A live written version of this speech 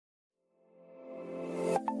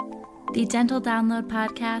The Dental Download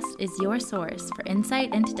podcast is your source for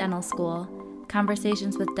insight into dental school,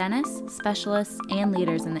 conversations with dentists, specialists, and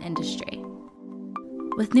leaders in the industry.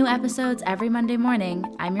 With new episodes every Monday morning,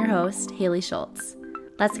 I'm your host, Haley Schultz.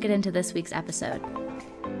 Let's get into this week's episode.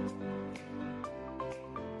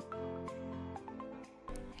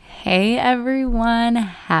 Hey everyone,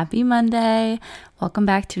 happy Monday. Welcome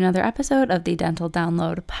back to another episode of the Dental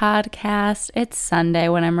Download podcast. It's Sunday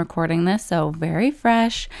when I'm recording this, so very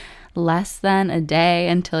fresh. Less than a day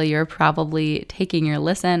until you're probably taking your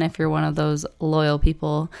listen if you're one of those loyal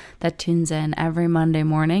people that tunes in every Monday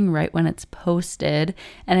morning right when it's posted.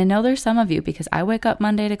 And I know there's some of you because I wake up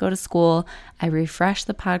Monday to go to school. I refresh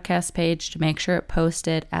the podcast page to make sure it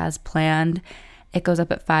posted as planned. It goes up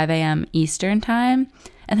at 5 a.m. Eastern time.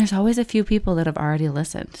 And there's always a few people that have already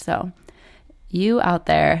listened. So you out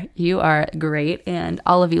there, you are great. And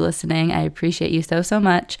all of you listening, I appreciate you so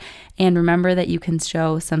much. And remember that you can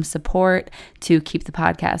show some support to keep the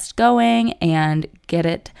podcast going and get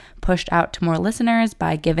it pushed out to more listeners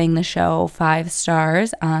by giving the show 5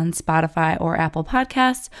 stars on Spotify or Apple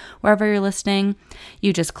Podcasts, wherever you're listening.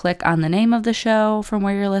 You just click on the name of the show from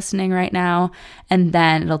where you're listening right now, and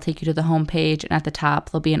then it'll take you to the homepage. And at the top,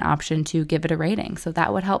 there'll be an option to give it a rating. So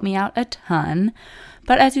that would help me out a ton.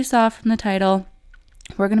 But as you saw from the title,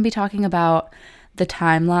 we're going to be talking about the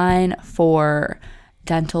timeline for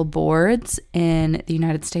dental boards in the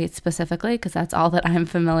United States specifically, because that's all that I'm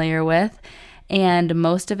familiar with. And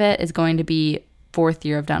most of it is going to be 4th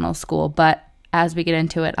year of dental school. But as we get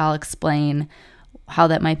into it, I'll explain how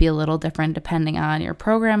that might be a little different depending on your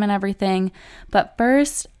program and everything. But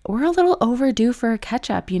first, we're a little overdue for a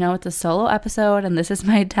catch-up. You know, it's a solo episode, and this is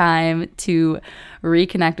my time to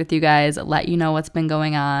reconnect with you guys, let you know what's been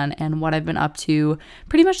going on and what I've been up to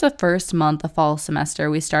pretty much the first month of fall semester.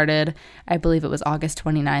 We started, I believe it was August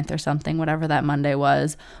 29th or something, whatever that Monday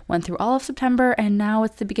was, went through all of September, and now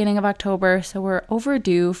it's the beginning of October, so we're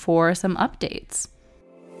overdue for some updates.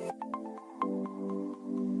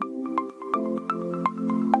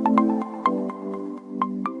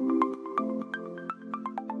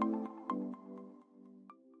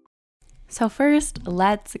 So first,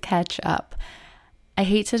 let's catch up. I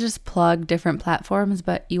hate to just plug different platforms,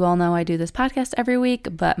 but you all know I do this podcast every week,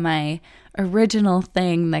 but my original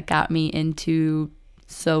thing that got me into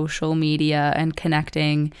social media and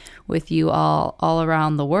connecting with you all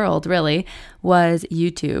around the world really was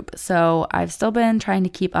YouTube. So I've still been trying to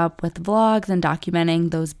keep up with vlogs and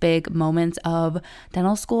documenting those big moments of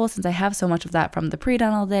dental school since I have so much of that from the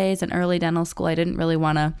pre-dental days and early dental school. I didn't really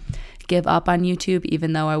want to give up on YouTube,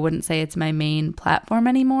 even though I wouldn't say it's my main platform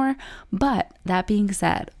anymore. But that being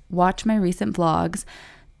said, watch my recent vlogs.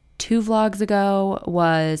 2 vlogs ago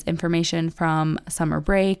was information from summer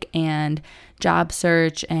break and job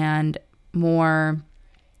search and more,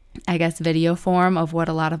 I guess, video form of what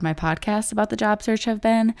a lot of my podcasts about the job search have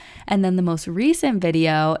been. And then the most recent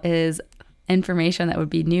video is information that would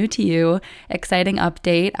be new to you. Exciting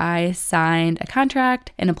update. I signed a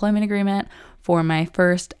contract, an employment agreement for my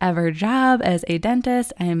first ever job as a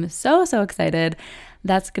dentist. I'm so excited.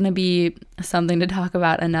 That's going to be something to talk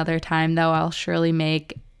about another time, though. I'll surely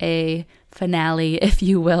make a finale, if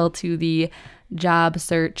you will, to the job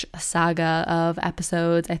search saga of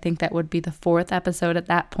episodes. I think that would be the 4th episode at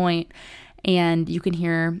that point, and you can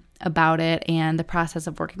hear about it and the process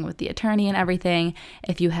of working with the attorney and everything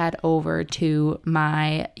if you head over to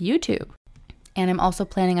my YouTube. And I'm also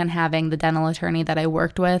planning on having the dental attorney that I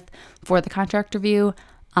worked with for the contract review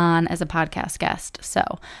on as a podcast guest. So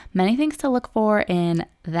many things to look for in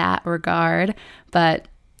that regard. But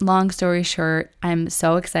long story short, I'm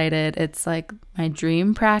so excited. It's like my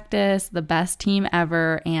dream practice, the best team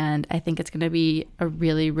ever. And I think it's going to be a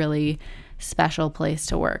really special place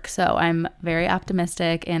to work. So I'm very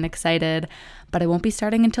optimistic and excited, but I won't be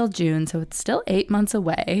starting until June. So it's still 8 months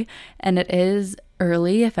away, and it is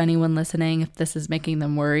early. If anyone listening, if this is making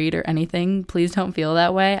them worried or anything, please don't feel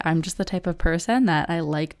that way. I'm just the type of person that I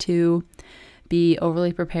like to be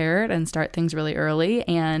overly prepared and start things really early.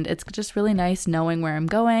 And it's just really nice knowing where I'm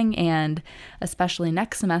going. And especially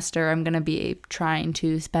next semester, I'm going to be trying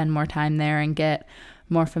to spend more time there and get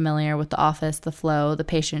more familiar with the office, the flow, the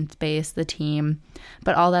patient base, the team.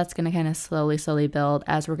 But all that's going to kind of slowly build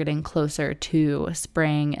as we're getting closer to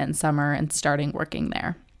spring and summer and starting working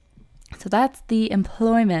there. So that's the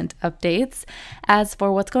employment updates. As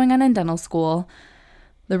for what's going on in dental school,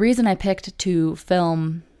 the reason I picked to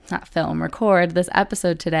record this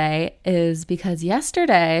episode today is because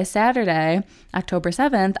yesterday, Saturday, October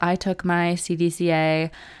 7th, I took my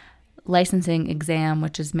CDCA licensing exam,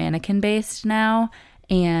 which is mannequin based now.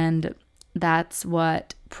 And that's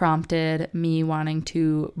what prompted me wanting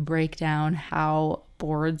to break down how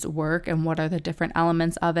boards work and what are the different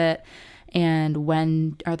elements of it and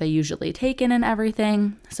when are they usually taken and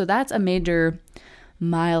everything. So that's a major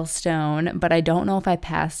milestone, but I don't know if I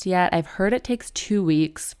passed yet. I've heard it takes 2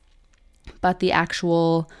 weeks, but the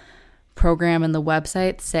actual program and the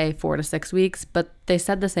website say 4 to 6 weeks, but they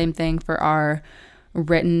said the same thing for our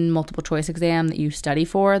written multiple choice exam that you study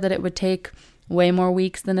for, that it would take way more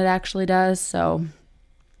weeks than it actually does. So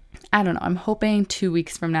I don't know. I'm hoping 2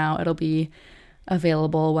 weeks from now it'll be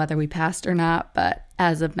available whether we passed or not, but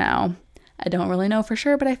as of now, I don't really know for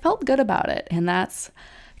sure, but I felt good about it. And that's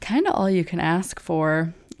kind of all you can ask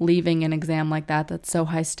for leaving an exam like that that's so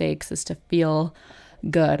high stakes, is to feel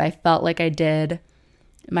good. I felt like I did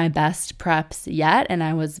my best preps yet, and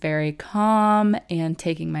I was very calm and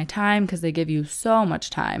taking my time because they give you so much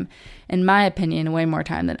time. In my opinion, way more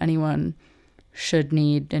time than anyone should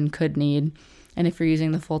need and could need. And if you're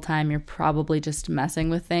using the full time, you're probably just messing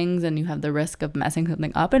with things and you have the risk of messing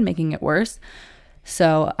something up and making it worse.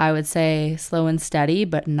 So I would say slow and steady,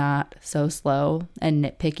 but not so slow and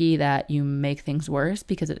nitpicky that you make things worse,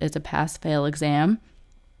 because it is a pass-fail exam.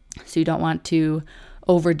 So you don't want to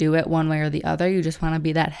overdo it one way or the other. You just want to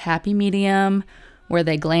be that happy medium where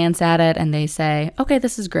they glance at it and they say, okay,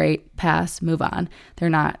 this is great, pass, move on.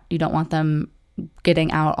 You don't want them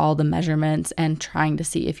getting out all the measurements and trying to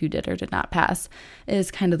see if you did or did not pass,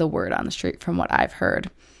 is kind of the word on the street from what I've heard.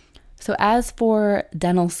 So as for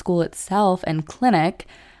dental school itself and clinic,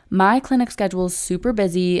 my clinic schedule is super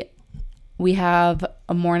busy. We have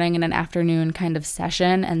a morning and an afternoon kind of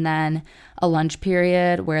session, and then a lunch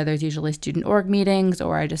period where there's usually student org meetings,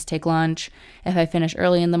 or I just take lunch. If I finish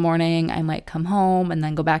early in the morning, I might come home and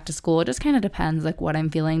then go back to school. It just kind of depends like what I'm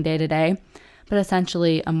feeling day to day, but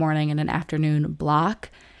essentially a morning and an afternoon block.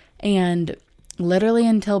 And literally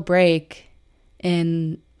until break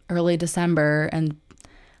in early December and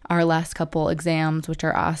our last couple exams, which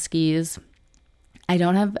are OSCEs, I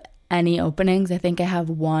don't have any openings. I think I have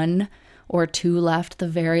 1 or 2 left the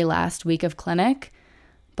very last week of clinic,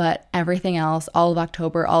 but everything else, all of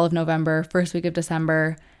October, all of November, first week of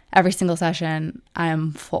December, every single session, I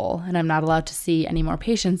am full and I'm not allowed to see any more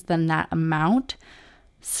patients than that amount.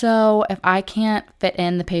 So if I can't fit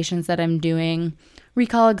in the patients that I'm doing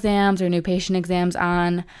recall exams or new patient exams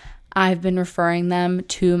on, I've been referring them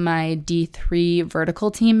to my D3 vertical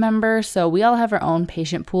team members. So we all have our own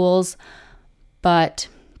patient pools, but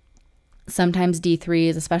sometimes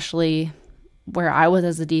D3s, especially where I was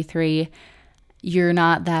as a D3, you're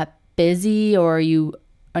not that busy, or you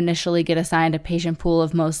initially get assigned a patient pool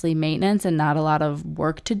of mostly maintenance and not a lot of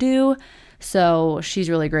work to do. So she's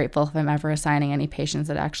really grateful if I'm ever assigning any patients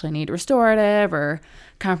that actually need restorative or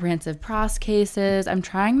comprehensive pros cases. I'm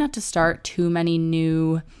trying not to start too many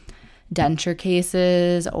new denture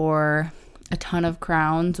cases or a ton of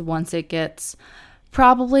crowns once it gets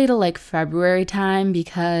probably to like February time,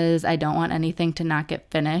 because I don't want anything to not get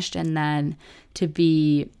finished and then to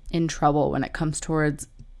be in trouble when it comes towards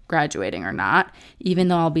graduating or not. Even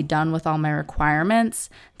though I'll be done with all my requirements,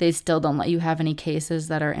 they still don't let you have any cases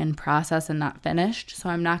that are in process and not finished. So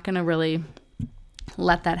I'm not going to really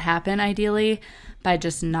let that happen ideally by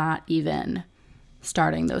just not even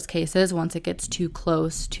starting those cases once it gets too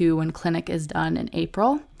close to when clinic is done in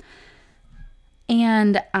April.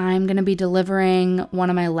 And I'm going to be delivering one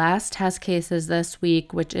of my last test cases this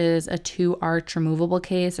week, which is a 2-arch removable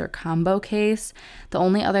case or combo case. The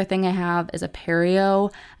only other thing I have is a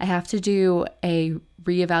perio. I have to do a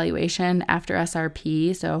reevaluation after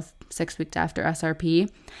SRP, so 6 weeks after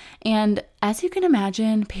SRP. And as you can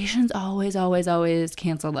imagine, patients always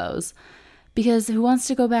cancel those, because who wants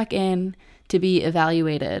to go back in to be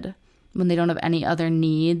evaluated when they don't have any other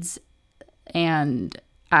needs and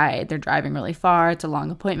they're driving really far, it's a long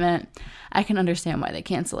appointment. I can understand why they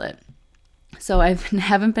cancel it. So I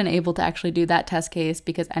haven't been able to actually do that test case,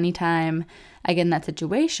 because anytime I get in that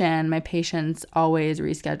situation, my patients always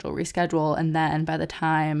reschedule, and then by the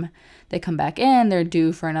time they come back in, they're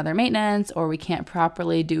due for another maintenance, or we can't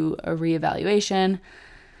properly do a reevaluation.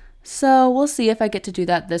 So we'll see if I get to do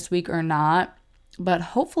that this week or not, but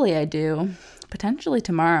hopefully I do, potentially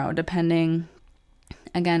tomorrow, depending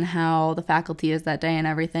again how the faculty is that day and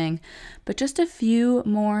everything. But just a few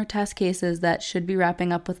more test cases that should be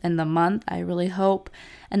wrapping up within the month, I really hope.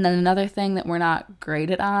 And then another thing that we're not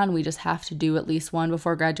graded on, we just have to do at least one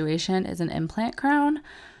before graduation, is an implant crown.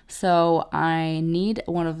 So I need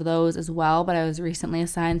one of those as well, but I was recently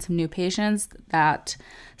assigned some new patients that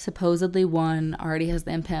supposedly one already has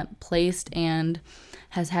the implant placed and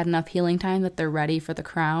has had enough healing time that they're ready for the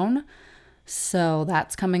crown. So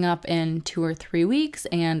that's coming up in 2 or 3 weeks,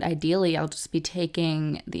 and ideally I'll just be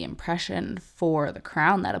taking the impression for the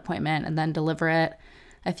crown that appointment and then deliver it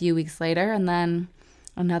a few weeks later, and then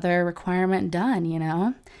another requirement done, you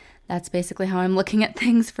know? That's basically how I'm looking at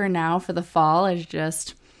things for now for the fall, is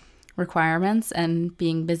just requirements and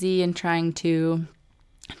being busy and trying to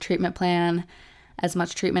treatment plan as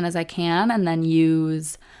much treatment as I can, and then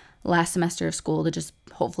use last semester of school to just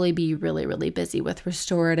hopefully be really, really busy with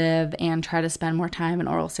restorative and try to spend more time in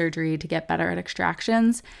oral surgery to get better at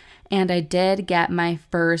extractions. And I did get my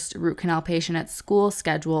first root canal patient at school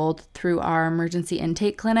scheduled through our emergency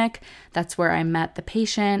intake clinic. That's where I met the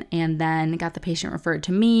patient and then got the patient referred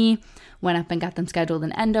to me, went up and got them scheduled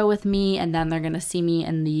in endo with me, and then they're going to see me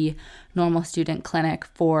in the normal student clinic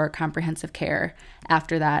for comprehensive care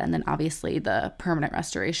after that. And then obviously the permanent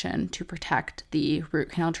restoration to protect the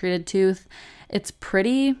root canal treated tooth. It's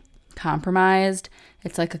pretty compromised.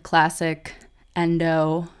 It's like a classic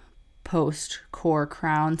endo post-core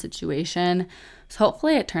crown situation. So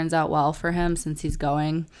hopefully it turns out well for him since he's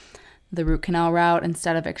going the root canal route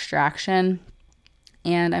instead of extraction.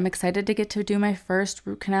 And I'm excited to get to do my first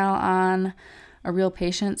root canal on a real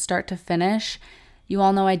patient start to finish. You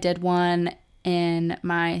all know I did one in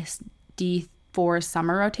my D4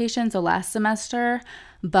 summer rotation, so last semester,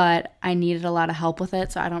 but I needed a lot of help with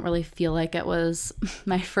it, so I don't really feel like it was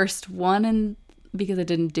my first one, and because I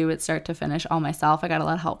didn't do it start to finish all myself, I got a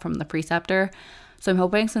lot of help from the preceptor. So I'm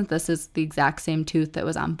hoping, since this is the exact same tooth that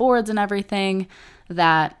was on boards and everything,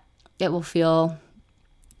 that it will feel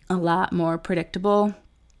a lot more predictable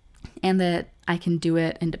and that I can do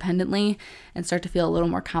it independently and start to feel a little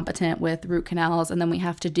more competent with root canals. And then we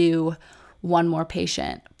have to do one more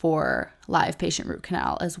patient for live patient root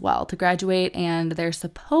canal as well to graduate, and they're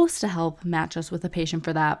supposed to help match us with a patient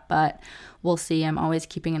for that, but we'll see. I'm always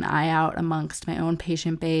keeping an eye out amongst my own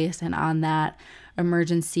patient base and on that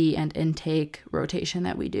emergency and intake rotation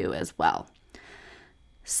that we do as well.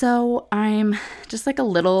 So I'm just like a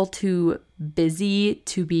little too busy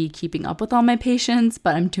to be keeping up with all my patients,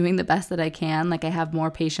 but I'm doing the best that I can. Like, I have more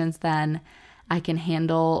patients than I can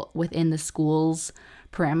handle within the school's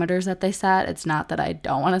parameters that they set. It's not that I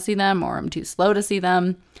don't want to see them or I'm too slow to see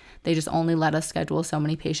them. They just only let us schedule so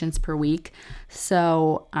many patients per week.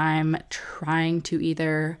 So I'm trying to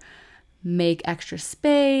either make extra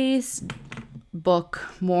space, book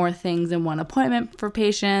more things in one appointment for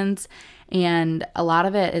patients, and a lot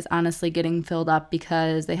of it is honestly getting filled up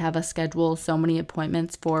because they have us schedule so many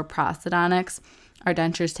appointments for prosthodontics. Our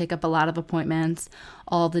dentures take up a lot of appointments.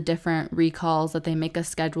 All the different recalls that they make us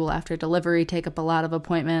schedule after delivery take up a lot of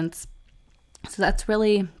appointments. So that's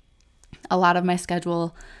really a lot of my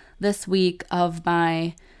schedule this week. Of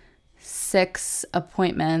my 6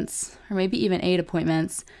 appointments, or maybe even 8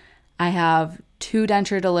 appointments, I have 2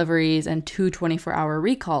 denture deliveries and 2 24-hour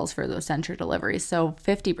recalls for those denture deliveries. So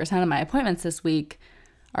 50% of my appointments this week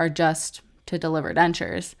are just to deliver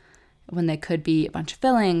dentures, when they could be a bunch of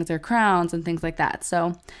fillings or crowns and things like that.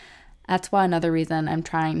 So that's why another reason I'm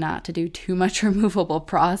trying not to do too much removable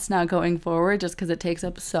pros now going forward, just because it takes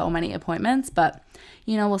up so many appointments. But,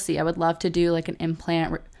 you know, we'll see. I would love to do like an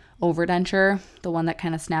implant overdenture, the one that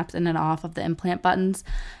kind of snaps in and off of the implant buttons,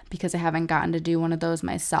 because I haven't gotten to do one of those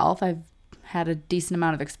myself. I've had a decent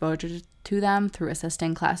amount of exposure to them through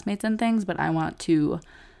assisting classmates and things, but I want to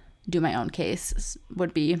do my own case.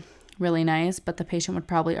 Would be really nice, but the patient would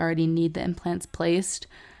probably already need the implants placed,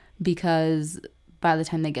 because by the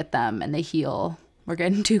time they get them and they heal, we're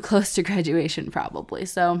getting too close to graduation probably.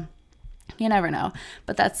 So you never know,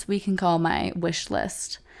 but that's, we can call my wish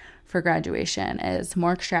list for graduation is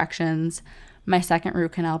more extractions, my second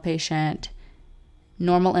root canal patient,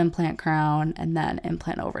 normal implant crown, and then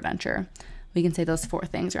implant overdenture. We can say those 4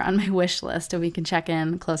 things are on my wish list, and we can check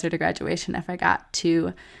in closer to graduation if I got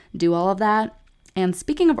to do all of that. And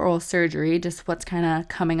speaking of oral surgery, just what's kind of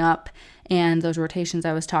coming up and those rotations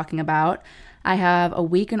I was talking about, I have a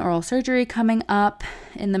week in oral surgery coming up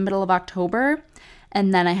in the middle of October,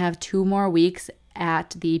 and then I have 2 more weeks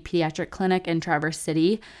at the pediatric clinic in Traverse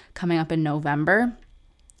City coming up in November.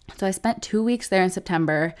 So I spent 2 weeks there in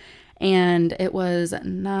September, and it was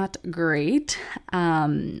not great.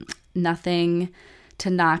 Nothing to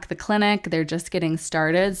knock the clinic. They're just getting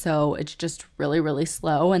started, so it's just really, really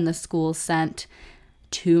slow, and the school sent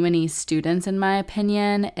too many students, in my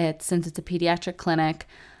opinion. Since it's a pediatric clinic,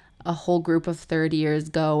 a whole group of third years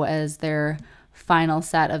go as their final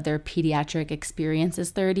set of their pediatric experiences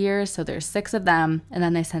third years. So there's 6 of them, and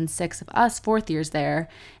then they send 6 of us fourth years there.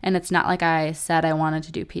 And it's not like I said I wanted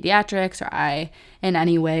to do pediatrics or I in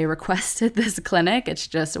any way requested this clinic. It's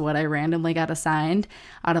just what I randomly got assigned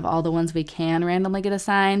out of all the ones we can randomly get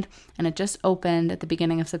assigned. And it just opened at the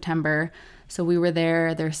beginning of September. So we were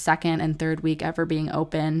there their second and third week ever being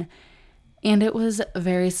open. And it was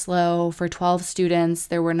very slow. For 12 students,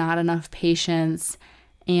 there were not enough patients.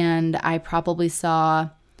 And I probably saw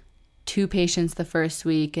 2 patients the first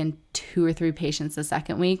week and 2 or 3 patients the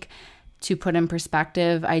second week. To put in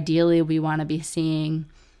perspective, ideally we want to be seeing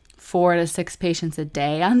 4 to 6 patients a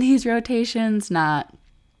day on these rotations, not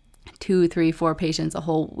 2, 3, 4 patients a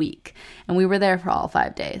whole week. And we were there for all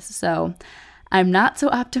 5 days. So I'm not so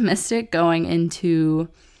optimistic going into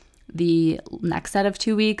the next set of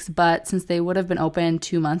 2 weeks, but since they would have been open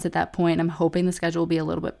 2 months at that point, I'm hoping the schedule will be a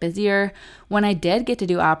little bit busier. When I did get to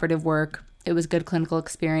do operative work, it was good clinical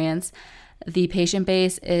experience. The patient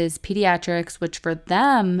base is pediatrics, which for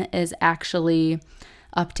them is actually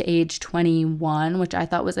up to age 21, which I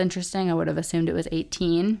thought was interesting. I would have assumed it was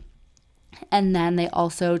 18. And then they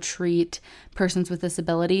also treat persons with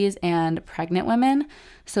disabilities and pregnant women.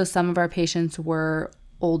 So some of our patients were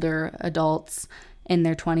older adults in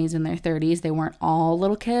their 20s and their 30s. They weren't all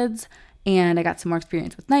little kids. And I got some more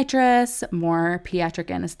experience with nitrous, more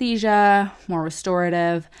pediatric anesthesia, more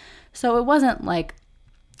restorative. So it wasn't like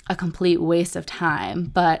a complete waste of time,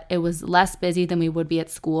 but it was less busy than we would be at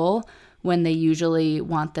school when they usually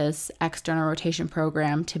want this external rotation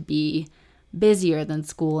program to be busier than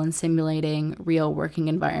school and simulating real working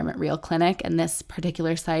environment, real clinic. And this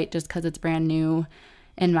particular site, just because it's brand new,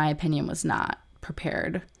 in my opinion, was not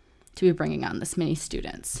prepared to be bringing on this many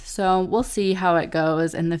students. So we'll see how it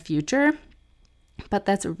goes in the future. But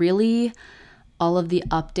that's really all of the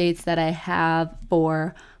updates that I have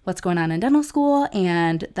for what's going on in dental school.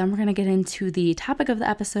 And then we're going to get into the topic of the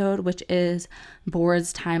episode, which is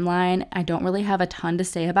boards timeline. I don't really have a ton to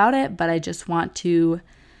say about it, but I just want to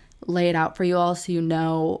lay it out for you all so you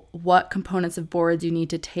know what components of boards you need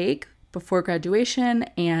to take before graduation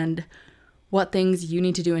and what things you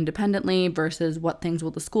need to do independently versus what things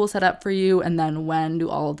will the school set up for you, and then when do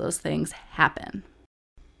all of those things happen.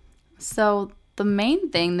 So the main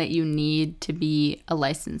thing that you need to be a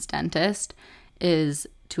licensed dentist is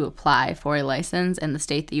to apply for a license in the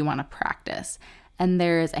state that you want to practice. And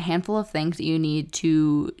there's a handful of things that you need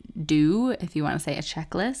to do, if you want to say a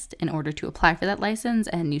checklist, in order to apply for that license.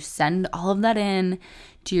 And you send all of that in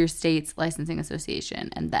to your state's licensing association,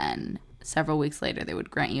 and then several weeks later, they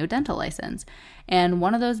would grant you a dental license. And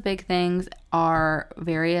one of those big things are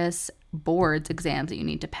various boards exams that you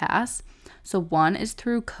need to pass. So one is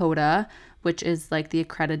through CODA, which is like the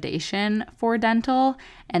accreditation for dental,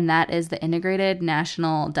 and that is the Integrated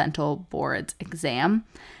National Dental Boards exam.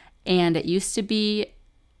 And it used to be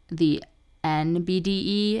the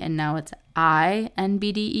INBDE, and now it's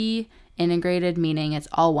INBDE, integrated, meaning it's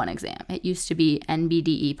all one exam. It used to be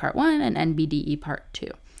NBDE Part 1 and NBDE Part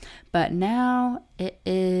 2. But now it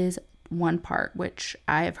is one part, which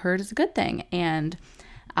I have heard is a good thing. And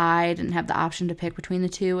I didn't have the option to pick between the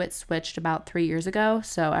two. It switched about 3 years ago.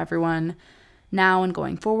 So everyone now and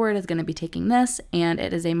going forward is going to be taking this. And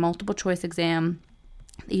it is a multiple choice exam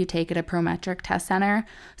that you take at a Prometric test center.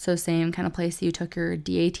 So same kind of place that you took your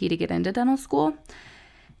DAT to get into dental school.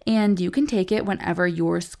 And you can take it whenever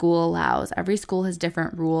your school allows. Every school has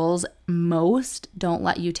different rules. Most don't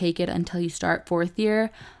let you take it until you start 4th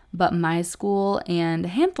year. But my school and a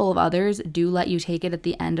handful of others do let you take it at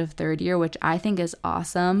the end of 3rd year, which I think is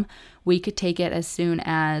awesome. We could take it as soon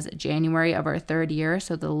as January of our 3rd year,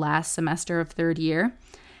 so the last semester of 3rd year.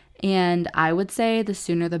 And I would say the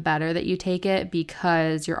sooner the better that you take it,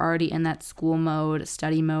 because you're already in that school mode,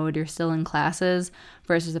 study mode, you're still in classes,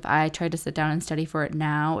 versus if I tried to sit down and study for it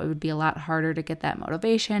now, it would be a lot harder to get that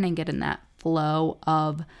motivation and get in that flow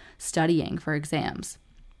of studying for exams.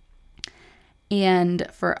 And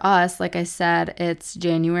for us, like I said, it's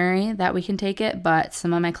January that we can take it, but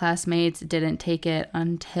some of my classmates didn't take it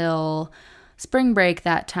until spring break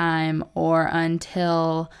that time or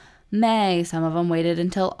until May. Some of them waited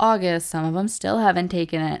until August. Some of them still haven't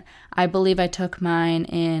taken it. I believe I took mine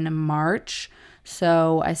in March,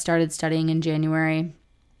 so I started studying in January,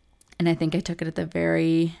 and I think I took it at the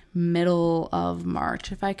very middle of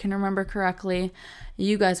March, if I can remember correctly.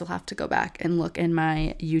 You guys will have to go back and look in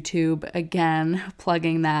my YouTube again,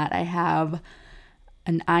 plugging that. I have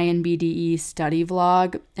an INBDE study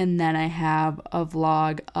vlog, and then I have a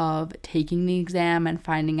vlog of taking the exam and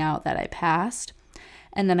finding out that I passed.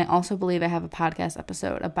 And then I also believe I have a podcast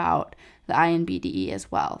episode about the INBDE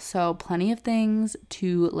as well. So plenty of things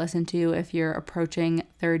to listen to if you're approaching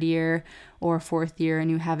third year or fourth year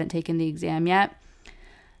and you haven't taken the exam yet.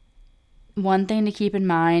 One thing to keep in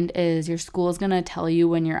mind is your school is going to tell you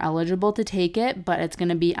when you're eligible to take it, but it's going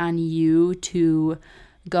to be on you to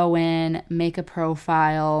go in, make a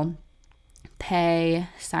profile, pay,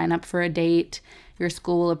 sign up for a date. Your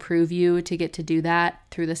school will approve you to get to do that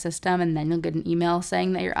through the system, and then you'll get an email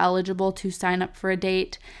saying that you're eligible to sign up for a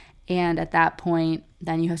date. And at that point,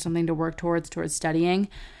 then you have something to work towards studying.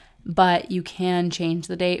 But you can change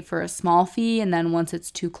the date for a small fee, and then once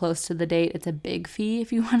it's too close to the date, it's a big fee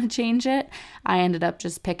if you want to change it. I ended up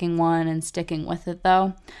just picking one and sticking with it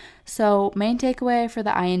though. So main takeaway for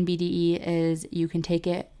the INBDE is you can take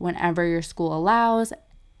it whenever your school allows,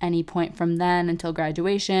 any point from then until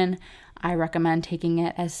graduation. I recommend taking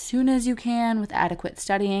it as soon as you can with adequate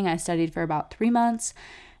studying. I studied for about 3 months,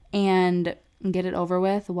 and get it over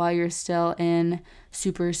with while you're still in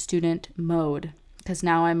super student mode, because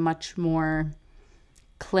now I'm much more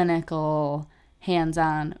clinical,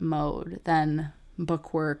 hands-on mode than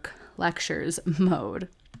bookwork lectures mode.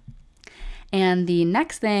 And the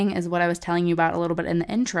next thing is what I was telling you about a little bit in the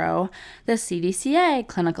intro, the CDCA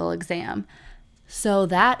clinical exam. So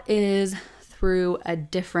that is through a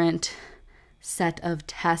different set of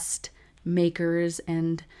test makers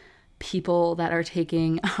and people that are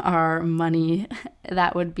taking our money.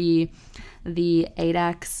 That would be the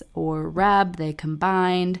ADEX or REB. They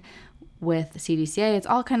combined with CDCA. It's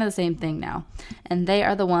all kind of the same thing now. And they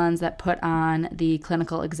are the ones that put on the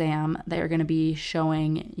clinical exam. They are going to be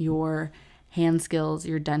showing your hand skills,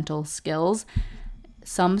 your dental skills.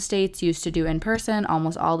 Some states used to do in person.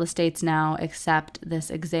 Almost all the states now accept this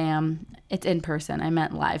exam. It's in person. I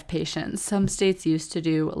meant live patients. Some states used to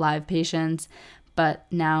do live patients, but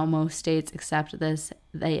now most states accept this.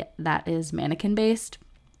 That is mannequin based.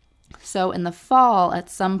 So in the fall, at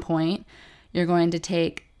some point, you're going to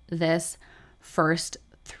take this first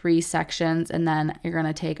 3 sections, and then you're going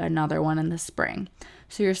to take another one in the spring.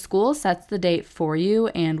 So your school sets the date for you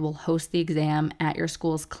and will host the exam at your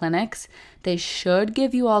school's clinics. They should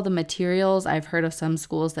give you all the materials. I've heard of some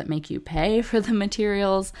schools that make you pay for the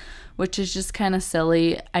materials, which is just kind of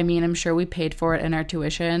silly. I mean, I'm sure we paid for it in our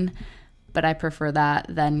tuition, but I prefer that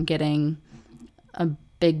than getting a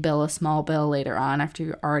big bill, a small bill later on after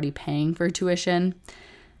you're already paying for tuition.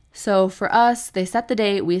 So for us, they set the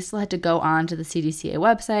date. We still had to go on to the CDCA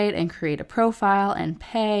website and create a profile and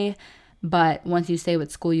pay. But once you say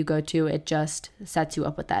what school you go to, it just sets you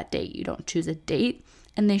up with that date. You don't choose a date.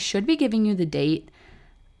 And they should be giving you the date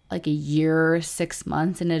like a year, 6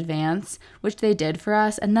 months in advance, which they did for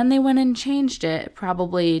us. And then they went and changed it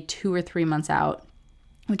probably 2 or 3 months out,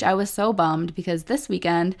 which I was so bummed because this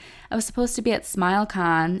weekend I was supposed to be at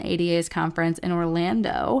SmileCon, ADA's conference in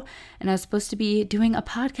Orlando, and I was supposed to be doing a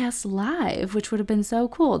podcast live, which would have been so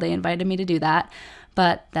cool. They invited me to do that,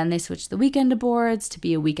 but then they switched the weekend to boards to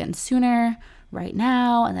be a weekend sooner right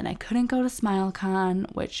now, and then I couldn't go to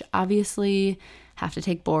SmileCon, which obviously have to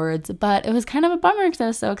take boards, but it was kind of a bummer because I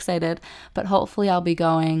was so excited. But hopefully I'll be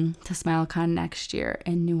going to SmileCon next year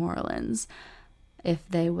in New Orleans if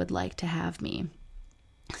they would like to have me.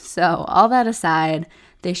 So all that aside,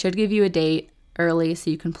 they should give you a date early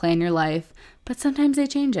so you can plan your life, but sometimes they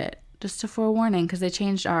change it. Just a forewarning, because they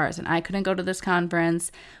changed ours and I couldn't go to this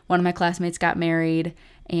conference. One of my classmates got married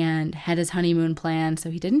and had his honeymoon planned, so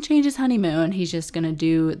he didn't change his honeymoon. He's just going to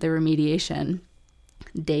do the remediation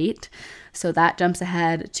date. So that jumps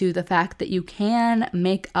ahead to the fact that you can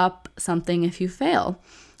make up something if you fail.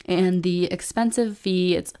 And the expensive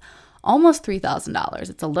fee, it's almost $3,000.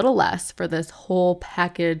 It's a little less for this whole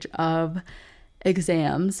package of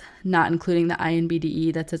exams, not including the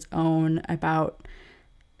INBDE. That's its own about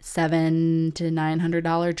 $700 to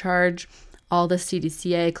 $900 charge. All the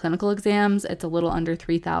CDCA clinical exams, it's a little under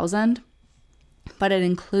 $3,000, but it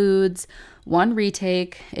includes one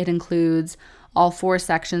retake. It includes all 4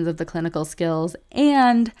 sections of the clinical skills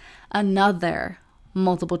and another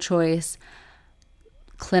multiple choice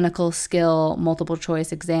clinical skill multiple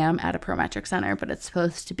choice exam at a Prometric center, but it's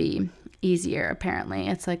supposed to be easier apparently.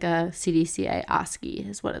 It's like a CDCA OSCE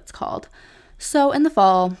is what it's called. So in the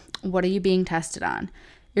fall, what are you being tested on?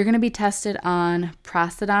 You're going to be tested on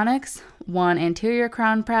prosthodontics, 1 anterior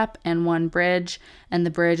crown prep and 1 bridge, and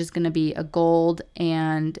the bridge is going to be a gold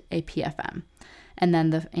and a PFM. And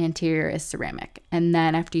then the anterior is ceramic. And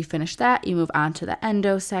then after you finish that, you move on to the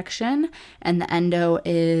endo section, and the endo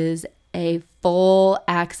is a full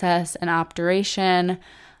access and obturation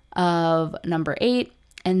of number 8,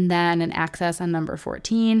 and then an access on number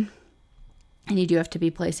 14. And you do have to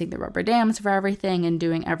be placing the rubber dams for everything and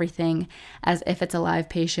doing everything as if it's a live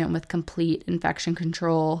patient with complete infection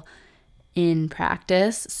control in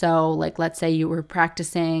practice. So like, let's say you were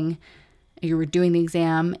practicing, you were doing the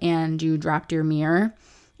exam and you dropped your mirror.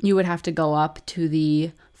 You would have to go up to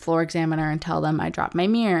the floor examiner and tell them, I dropped my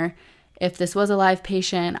mirror. If this was a live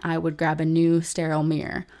patient, I would grab a new sterile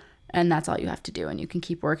mirror. And that's all you have to do. And you can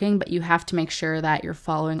keep working, but you have to make sure that you're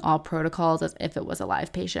following all protocols as if it was a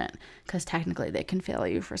live patient, because technically they can fail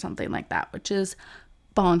you for something like that, which is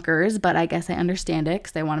bonkers. But I guess I understand it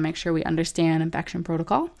because they want to make sure we understand infection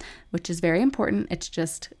protocol, which is very important. It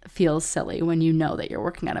just feels silly when you know that you're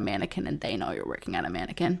working on a mannequin and they know you're working on a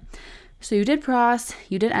mannequin. So you did pros,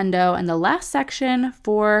 you did endo, and the last section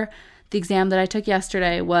for the exam that I took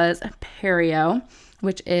yesterday was perio,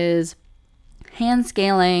 which is hand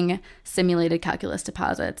scaling simulated calculus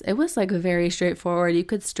deposits. It was like very straightforward. You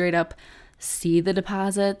could straight up see the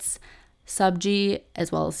deposits, sub-G,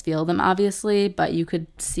 as well as feel them, obviously, but you could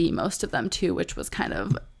see most of them too, which was kind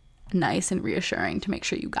of nice and reassuring to make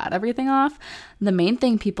sure you got everything off. The main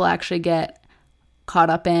thing people actually get caught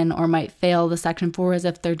up in or might fail the section for is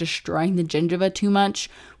if they're destroying the gingiva too much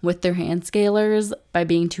with their hand scalers by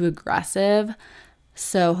being too aggressive.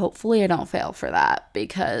 So hopefully I don't fail for that,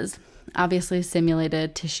 because obviously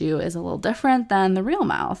simulated tissue is a little different than the real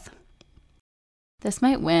mouth. This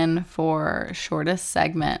might win for shortest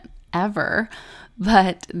segment ever,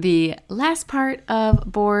 but the last part of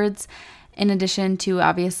boards, in addition to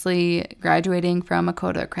obviously graduating from a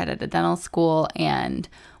COTA accredited dental school and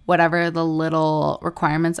whatever the little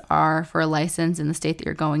requirements are for a license in the state that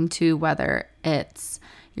you're going to, whether it's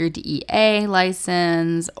your DEA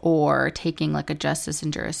license or taking like a justice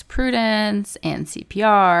and jurisprudence and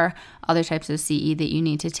CPR, other types of CE that you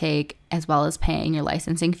need to take, as well as paying your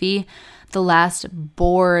licensing fee. The last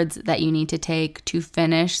boards that you need to take to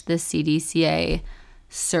finish the CDCA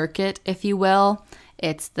circuit, if you will,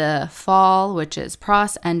 it's the fall, which is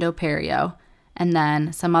pros, endo, perio. And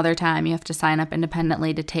then some other time you have to sign up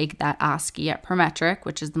independently to take that OSCE at Prometric,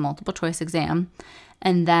 which is the multiple choice exam.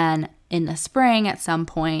 And then in the spring, at some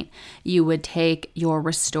point, you would take your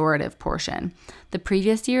restorative portion. The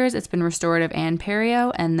previous years, it's been restorative and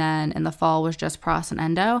perio, and then in the fall was just pros and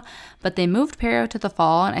endo. But they moved perio to the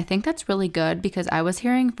fall, and I think that's really good, because I was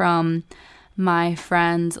hearing from my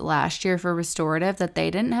friends last year for restorative that they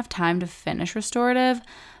didn't have time to finish restorative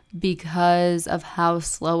because of how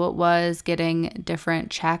slow it was getting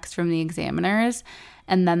different checks from the examiners.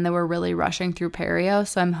 And then they were really rushing through perio.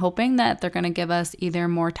 So I'm hoping that they're going to give us either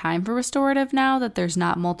more time for restorative now that there's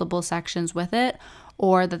not multiple sections with it,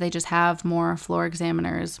 or that they just have more floor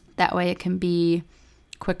examiners. That way it can be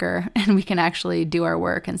quicker and we can actually do our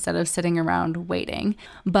work instead of sitting around waiting.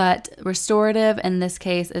 But restorative in this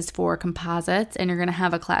case is for composites, and you're going to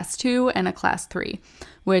have a class 2 and a class 3,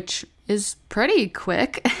 which is pretty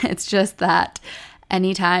quick. It's just that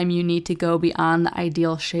anytime you need to go beyond the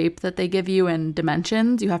ideal shape that they give you in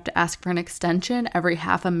dimensions, you have to ask for an extension every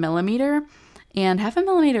 0.5 millimeter. And 0.5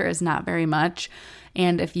 millimeter is not very much.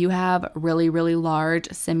 And if you have really, really large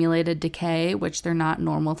simulated decay, which they're not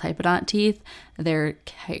normal typodont teeth, they're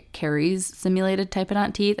caries simulated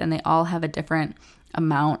typodont teeth, and they all have a different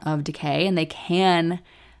amount of decay, and they can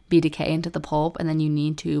be decay into the pulp, and then you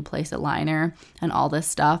need to place a liner and all this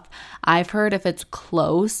stuff. I've heard if it's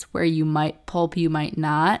close where you might pulp, you might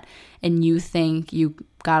not, and you think you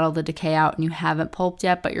got all the decay out and you haven't pulped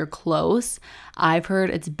yet, but you're close, I've heard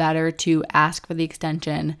it's better to ask for the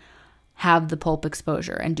extension, have the pulp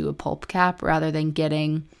exposure, and do a pulp cap rather than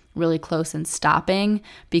getting really close and stopping,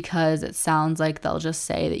 because it sounds like they'll just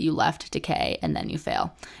say that you left decay and then you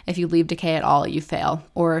fail. If you leave decay at all, you fail.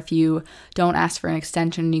 Or if you don't ask for an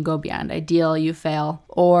extension and you go beyond ideal, you fail.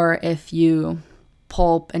 Or if you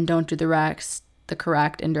pulp and don't do the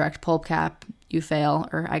correct indirect pulp cap, you fail,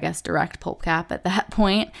 or I guess direct pulp cap at that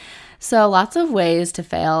point. So lots of ways to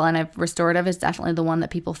fail, and restorative is definitely the one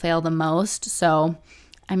that people fail the most. So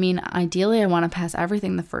I mean, ideally, I want to pass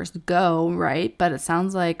everything the first go, right? But it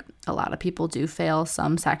sounds like a lot of people do fail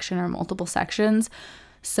some section or multiple sections.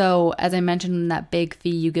 So as I mentioned, in that big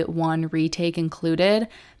fee, you get one retake included.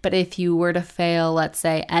 But if you were to fail, let's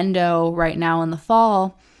say, endo right now in the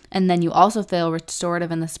fall, and then you also fail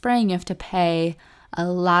restorative in the spring, you have to pay a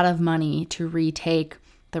lot of money to retake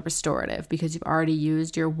the restorative because you've already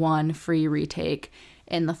used your one free retake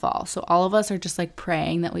in the fall. So all of us are just like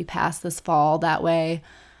praying that we pass this fall. That way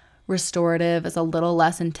restorative is a little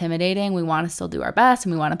less intimidating. We want to still do our best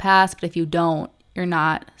and we want to pass, but if you don't, you're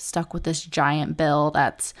not stuck with this giant bill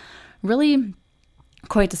that's really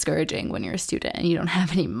quite discouraging when you're a student and you don't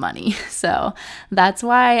have any money. So that's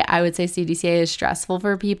why I would say CDCA is stressful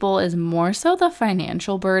for people, is more so the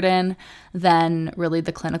financial burden than really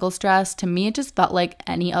the clinical stress. To me, it just felt like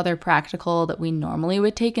any other practical that we normally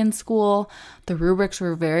would take in school. The rubrics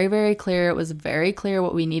were very, very clear. It was very clear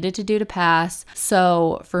what we needed to do to pass.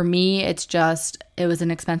 So for me, it was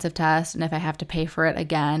an expensive test. And if I have to pay for it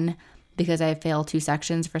again because I failed 2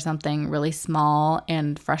 sections for something really small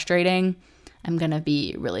and frustrating, I'm going to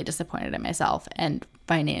be really disappointed in myself and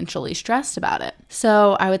financially stressed about it.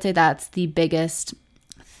 So I would say that's the biggest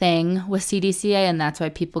thing with CDCA, and that's why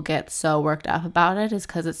people get so worked up about it, is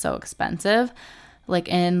because it's so expensive. Like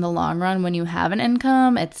in the long run, when you have an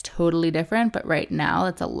income, it's totally different. But right now,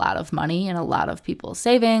 it's a lot of money and a lot of people's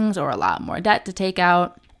savings or a lot more debt to take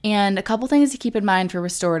out. And a couple things to keep in mind for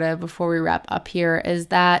restorative before we wrap up here is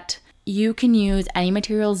that you can use any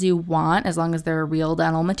materials you want as long as they're real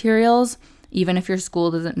dental materials, even if your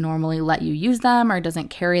school doesn't normally let you use them or doesn't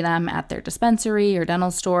carry them at their dispensary or dental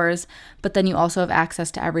stores. But then you also have access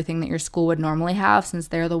to everything that your school would normally have, since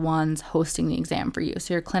they're the ones hosting the exam for you.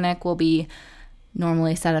 So your clinic will be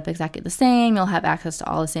normally set up exactly the same. You'll have access to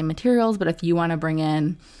all the same materials, but if you want to bring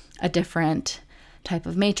in a different type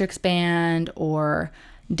of matrix band or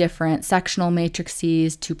different sectional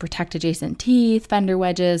matrices to protect adjacent teeth, fender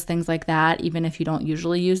wedges, things like that, even if you don't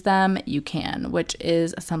usually use them, you can, which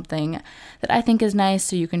is something that I think is nice,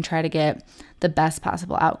 so you can try to get the best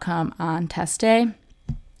possible outcome on test day.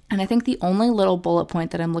 And I think the only little bullet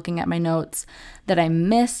point that I'm looking at my notes that I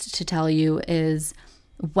missed to tell you is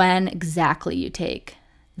when exactly you take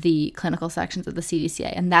the clinical sections of the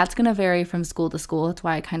CDCA, and that's going to vary from school to school. That's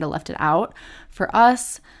why I kind of left it out. For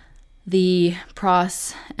us, the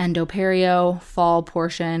pros endoperio fall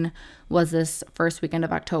portion was this first weekend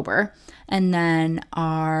of October, and then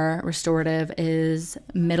our restorative is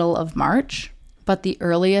middle of March. But the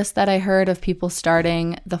earliest that I heard of people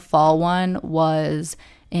starting the fall one was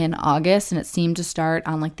in August, and it seemed to start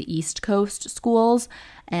on like the East Coast schools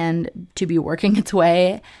and to be working its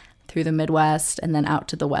way through the Midwest and then out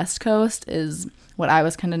to the West Coast is what I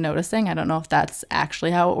was kind of noticing. I don't know if that's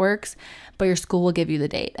actually how it works, but your school will give you the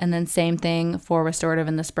date. And then same thing for restorative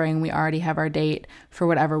in the spring. We already have our date for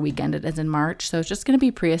whatever weekend it is in March. So it's just going to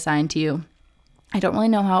be pre-assigned to you. I don't really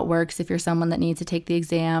know how it works if you're someone that needs to take the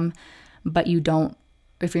exam, but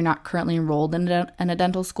if you're not currently enrolled in a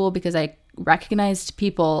dental school, because I recognized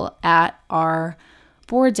people at our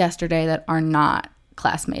boards yesterday that are not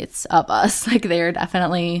classmates of us. Like, they are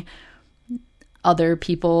definitely other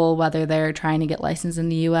people, whether they're trying to get licensed in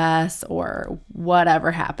the US or whatever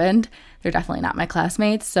happened. They're definitely not my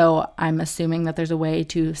classmates. So I'm assuming that there's a way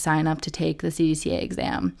to sign up to take the CDCA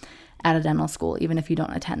exam at a dental school, even if you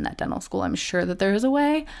don't attend that dental school. I'm sure that there is a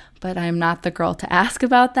way, but I'm not the girl to ask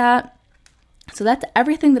about that. So that's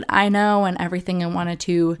everything that I know and everything I wanted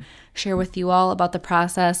to share with you all about the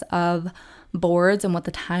process of boards and what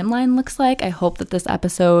the timeline looks like. I hope that this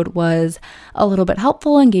episode was a little bit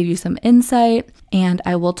helpful and gave you some insight, and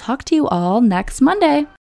I will talk to you all next Monday.